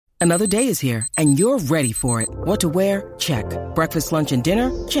Another day is here, and you're ready for it. What to wear? Check. Breakfast, lunch, and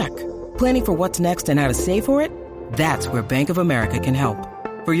dinner? Check. Planning for what's next and how to save for it? That's where Bank of America can help.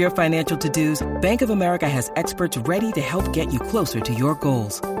 For your financial to-dos, Bank of America has experts ready to help get you closer to your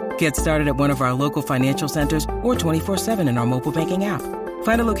goals. Get started at one of our local financial centers or 24/7 in our mobile banking app.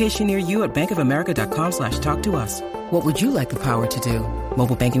 Find a location near you at bankofamerica.com/talktous. What would you like the power to do?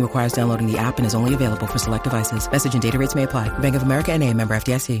 Mobile banking requires downloading the app and is only available for select devices. Message and data rates may apply. Bank of America N.A., member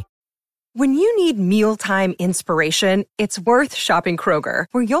FDIC. When you need mealtime inspiration, it's worth shopping Kroger,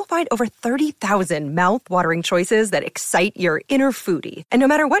 where you'll find over 30,000 mouth-watering choices that excite your inner foodie. And no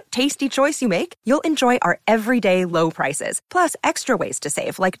matter what tasty choice you make, you'll enjoy our everyday low prices, plus extra ways to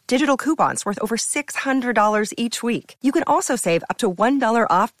save, like digital coupons worth over $600 each week. You can also save up to $1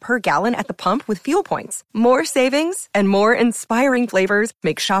 off per gallon at the pump with fuel points. More savings and more inspiring flavors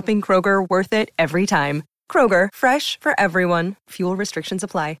make shopping Kroger worth it every time. Kroger, fresh for everyone. Fuel restrictions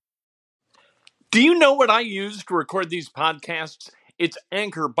apply. Do you know what I use to record these podcasts? It's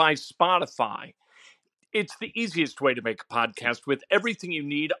Anchor by Spotify. It's the easiest way to make a podcast with everything you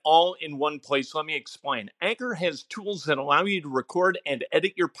need all in one place. Let me explain. Anchor has tools that allow you to record and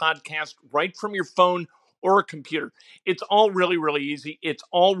edit your podcast right from your phone or a computer. It's all really, really easy. It's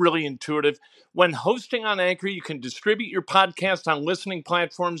all really intuitive. When hosting on Anchor, you can distribute your podcast on listening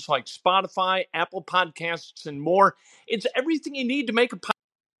platforms like Spotify, Apple Podcasts, and more. It's everything you need to make a podcast.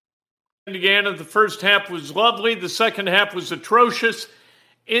 Indiana, the first half was lovely. The second half was atrocious.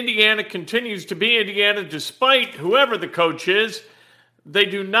 Indiana continues to be Indiana despite whoever the coach is. They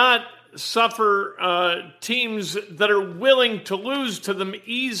do not suffer teams that are willing to lose to them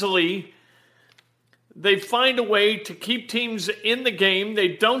easily. They find a way to keep teams in the game. They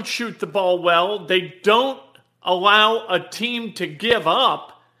don't shoot the ball well. They don't allow a team to give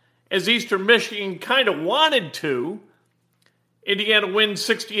up, as Eastern Michigan kind of wanted to. Indiana wins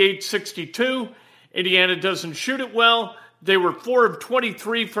 68-62. Indiana doesn't shoot it well. They were 4 of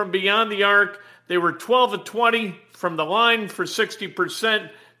 23 from beyond the arc. They were 12 of 20 from the line for 60%.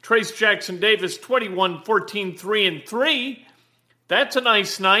 Trace Jackson Davis, 21, 14, 3, and 3. That's a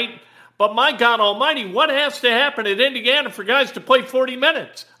nice night. But my God almighty, what has to happen at Indiana for guys to play 40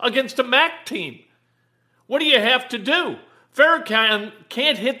 minutes against a MAC team? What do you have to do? Farrakhan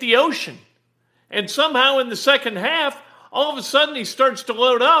can't hit the ocean. And somehow in the second half, all of a sudden he starts to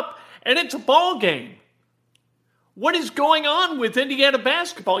load up, and it's a ball game. What is going on with Indiana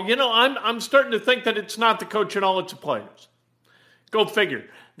basketball? You know, I'm starting to think that it's not the coach at all, it's the players. Go figure.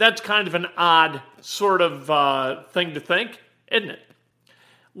 That's kind of an odd sort of thing to think, isn't it?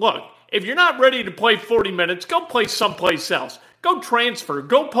 Look, if you're not ready to play 40 minutes, go play someplace else. Go transfer.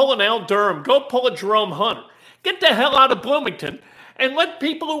 Go pull an Al Durham. Go pull a Jerome Hunter. Get the hell out of Bloomington and let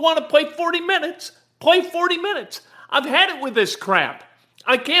people who want to play 40 minutes play 40 minutes. I've had it with this crap.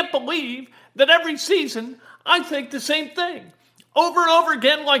 I can't believe that every season I think the same thing. Over and over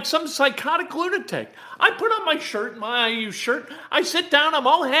again like some psychotic lunatic. I put on my shirt, my IU shirt. I sit down, I'm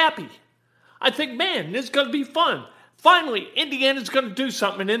all happy. I think, man, this is going to be fun. Finally, Indiana's going to do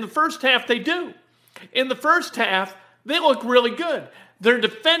something. And in the first half, they do. In the first half, they look really good. They're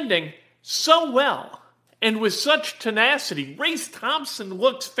defending so well and with such tenacity. Race Thompson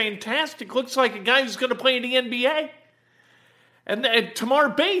looks fantastic. Looks like a guy who's going to play in the NBA. And Tamar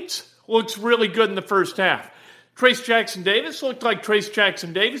Bates looks really good in the first half. Trace Jackson Davis looked like Trace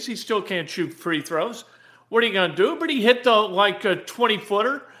Jackson Davis. He still can't shoot free throws. What are you going to do? But he hit a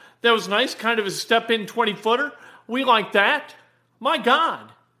 20-footer. That was nice, kind of a step-in 20-footer. We like that. My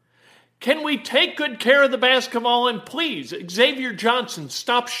God. Can we take good care of the basketball? And please, Xavier Johnson,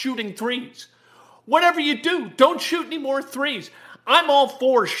 stop shooting threes. Whatever you do, don't shoot any more threes. I'm all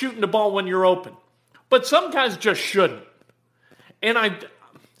for shooting the ball when you're open. But some guys just shouldn't. And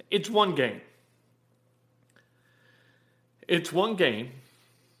it's one game. It's one game,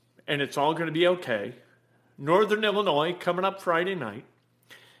 and it's all going to be okay. Northern Illinois coming up Friday night.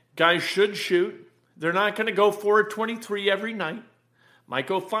 Guys should shoot. They're not going to go 4 of 23 every night. Might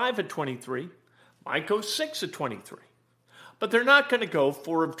go 5 of 23. Might go 6 of 23. But they're not going to go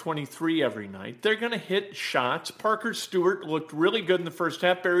 4 of 23 every night. They're going to hit shots. Parker Stewart looked really good in the first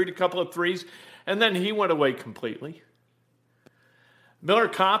half, buried a couple of threes, and then he went away completely. Miller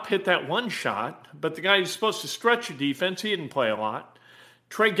Kopp hit that one shot, but the guy who's supposed to stretch a defense, he didn't play a lot.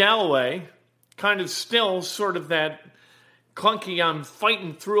 Trey Galloway, kind of still sort of that clunky, I'm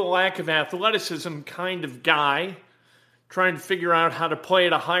fighting through a lack of athleticism kind of guy, trying to figure out how to play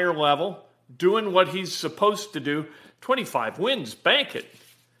at a higher level, doing what he's supposed to do. 25 wins, bank it.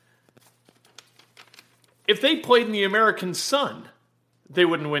 If they played in the American Sun, they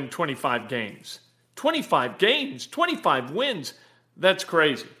wouldn't win 25 games. 25 games, 25 wins. That's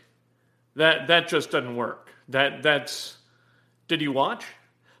crazy. That just doesn't work. That's did you watch?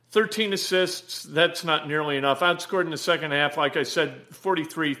 13 assists, that's not nearly enough. Outscored in the second half, like I said,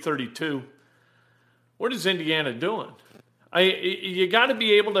 43-32. What is Indiana doing? You got to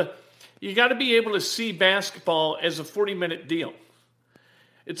be able to see basketball as a 40-minute deal.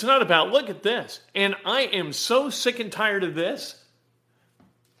 It's not about, look at this. And I am so sick and tired of this.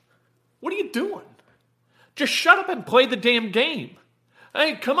 What are you doing? Just shut up and play the damn game.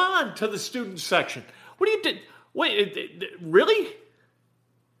 Hey, come on to the student section. What are you doing? Wait, really?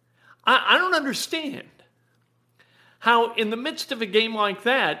 I don't understand how in the midst of a game like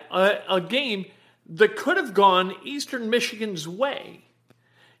that, a game that could have gone Eastern Michigan's way,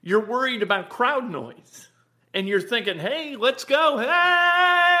 you're worried about crowd noise. And you're thinking, hey, let's go.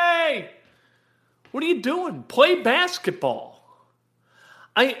 Hey! What are you doing? Play basketball.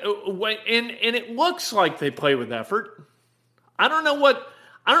 And it looks like they play with effort. I don't know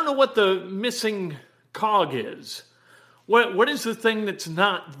what the missing cog is. What is the thing that's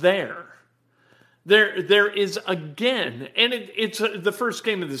not there? There is again, and it's the first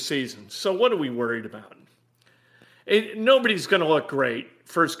game of the season. So what are we worried about? Nobody's going to look great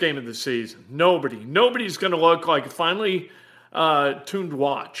first game of the season. Nobody's going to look like a finely tuned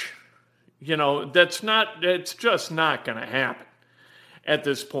watch. It's just not going to happen at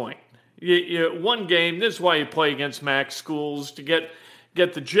this point. One game, this is why you play against MAC schools, to get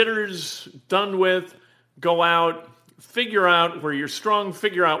the jitters done with, go out, figure out where you're strong,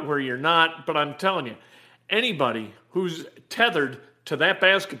 figure out where you're not. But I'm telling you, anybody who's tethered to that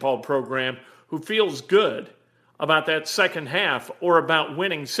basketball program who feels good about that second half or about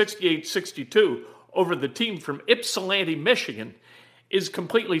winning 68-62 over the team from Ypsilanti, Michigan, is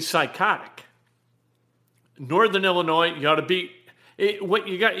completely psychotic. Northern Illinois, you ought to beat what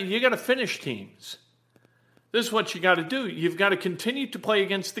you got to finish teams. This is what you got to do. You've got to continue to play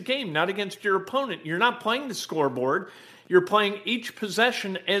against the game, not against your opponent. You're not playing the scoreboard. You're playing each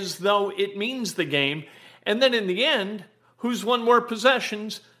possession as though it means the game. And then in the end, who's won more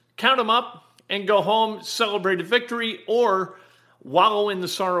possessions, count them up, and go home, celebrate a victory, or wallow in the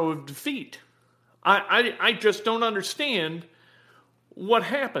sorrow of defeat. I just don't understand what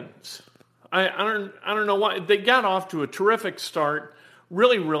happens. I don't know why. They got off to a terrific start,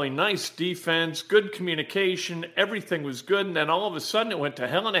 really, really nice defense, good communication, everything was good, and then all of a sudden it went to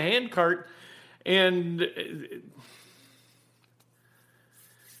hell in a handcart, and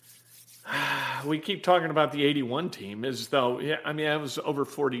we keep talking about the 81 team as though, that was over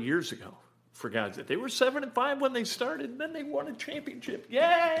 40 years ago. For God's sake, they were 7-5 when they started, and then they won a championship.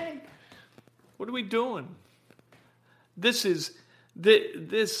 Yay! What are we doing? Here's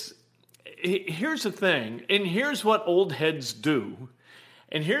the thing, and here's what old heads do,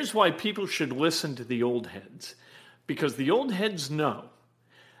 and here's why people should listen to the old heads, because the old heads know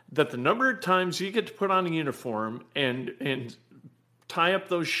that the number of times you get to put on a uniform and tie up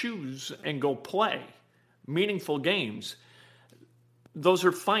those shoes and go play meaningful games, those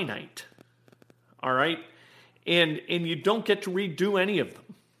are finite. All right? And you don't get to redo any of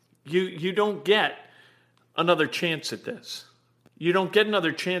them. You don't get another chance at this. You don't get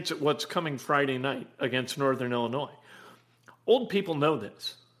another chance at what's coming Friday night against Northern Illinois. Old people know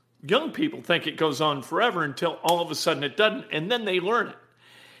this. Young people think it goes on forever until all of a sudden it doesn't, and then they learn it.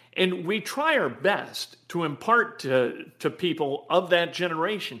 And we try our best to impart to people of that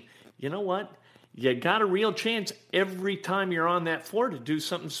generation, you know what? You got a real chance every time you're on that floor to do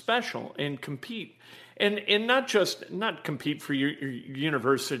something special and compete. And not compete for your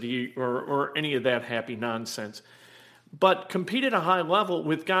university or any of that happy nonsense, but compete at a high level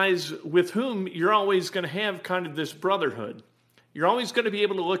with guys with whom you're always going to have kind of this brotherhood. You're always going to be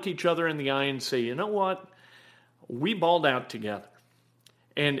able to look each other in the eye and say, you know what? We balled out together.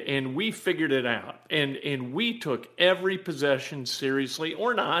 And we figured it out. And we took every possession seriously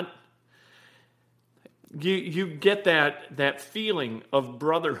or not. You get that feeling of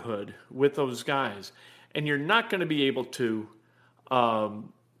brotherhood with those guys, and you're not going to be able to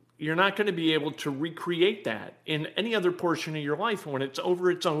recreate that in any other portion of your life. When it's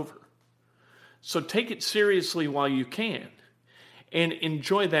over, it's over. So take it seriously while you can, and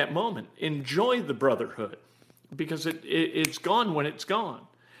enjoy that moment. Enjoy the brotherhood, because it's gone when it's gone,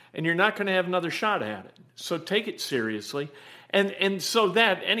 and you're not going to have another shot at it. So take it seriously, and so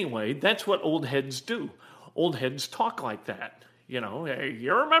that anyway, that's what old heads do. Old heads talk like that. Hey,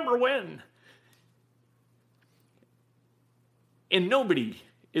 you remember when? And nobody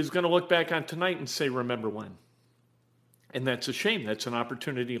is going to look back on tonight and say, remember when. And that's a shame. That's an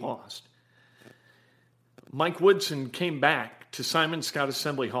opportunity lost. Mike Woodson came back to Simon Scott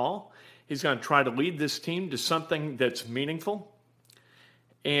Assembly Hall. He's going to try to lead this team to something that's meaningful.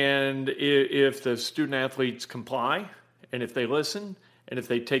 And if the student athletes comply, and if they listen, and if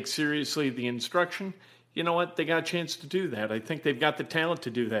they take seriously the instruction, you know what? They got a chance to do that. I think they've got the talent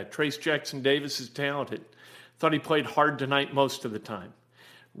to do that. Trace Jackson Davis is talented. Thought he played hard tonight most of the time.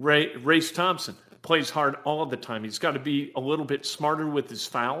 Race Thompson plays hard all the time. He's got to be a little bit smarter with his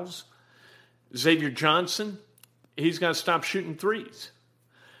fouls. Xavier Johnson, he's got to stop shooting threes.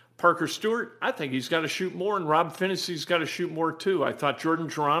 Parker Stewart, I think he's got to shoot more, and Rob Phinissee's got to shoot more too. I thought Jordan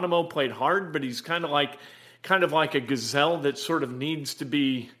Geronimo played hard, but he's kind of like a gazelle that sort of needs to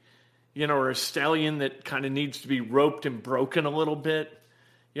be, or a stallion that kind of needs to be roped and broken a little bit.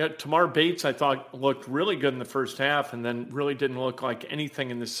 Tamar Bates, I thought, looked really good in the first half and then really didn't look like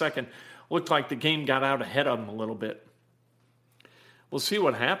anything in the second. Looked like the game got out ahead of him a little bit. We'll see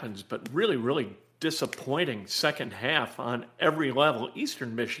what happens, but really, really disappointing second half on every level.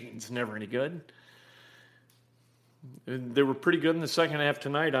 Eastern Michigan's never any good. They were pretty good in the second half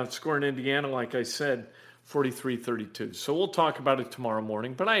tonight, outscoring Indiana, like I said, 43-32. So we'll talk about it tomorrow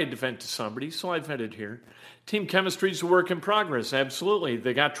morning, but I had to vent to somebody, so I vented here. Team chemistry is a work in progress, absolutely.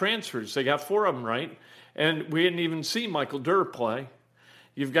 They got transfers. They got 4 of them, right? And we didn't even see Michael Durr play.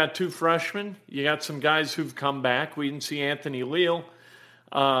 You've got 2 freshmen. You got some guys who've come back. We didn't see Anthony Leal.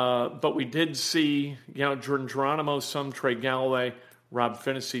 But we did see, Jordan Geronimo, some Trey Galloway, Rob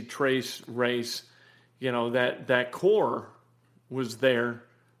Phinisee, Trace, Race. That core was there.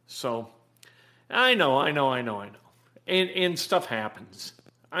 So I know. And stuff happens.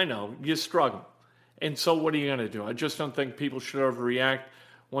 I know. You struggle. And so what are you going to do? I just don't think people should overreact.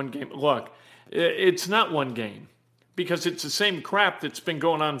 One game. Look, it's not one game because it's the same crap that's been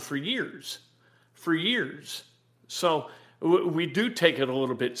going on for years. So we do take it a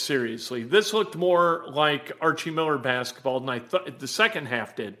little bit seriously. This looked more like Archie Miller basketball than I thought the second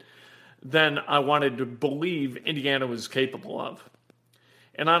half did than I wanted to believe Indiana was capable of.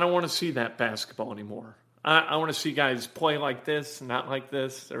 And I don't want to see that basketball anymore. I want to see guys play like this, not like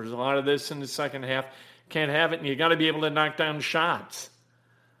this. There's a lot of this in the second half. Can't have it, and you got to be able to knock down shots.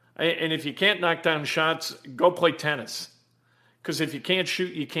 And if you can't knock down shots, go play tennis. Because if you can't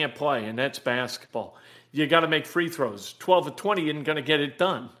shoot, you can't play, and that's basketball. You got to make free throws. 12 of 20 isn't going to get it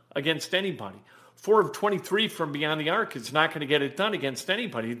done against anybody. 4 of 23 from beyond the arc is not going to get it done against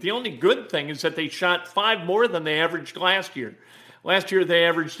anybody. The only good thing is that they shot 5 more than they averaged last year. Last year, they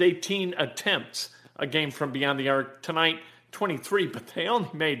averaged 18 attempts a game from beyond the arc. Tonight, 23, but they only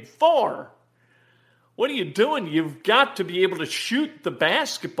made 4. What are you doing? You've got to be able to shoot the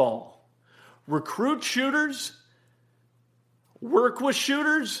basketball. Recruit shooters. Work with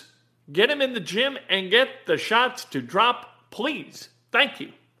shooters. Get them in the gym and get the shots to drop, please. Thank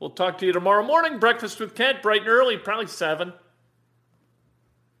you. We'll talk to you tomorrow morning. Breakfast with Kent, bright and early, probably 7.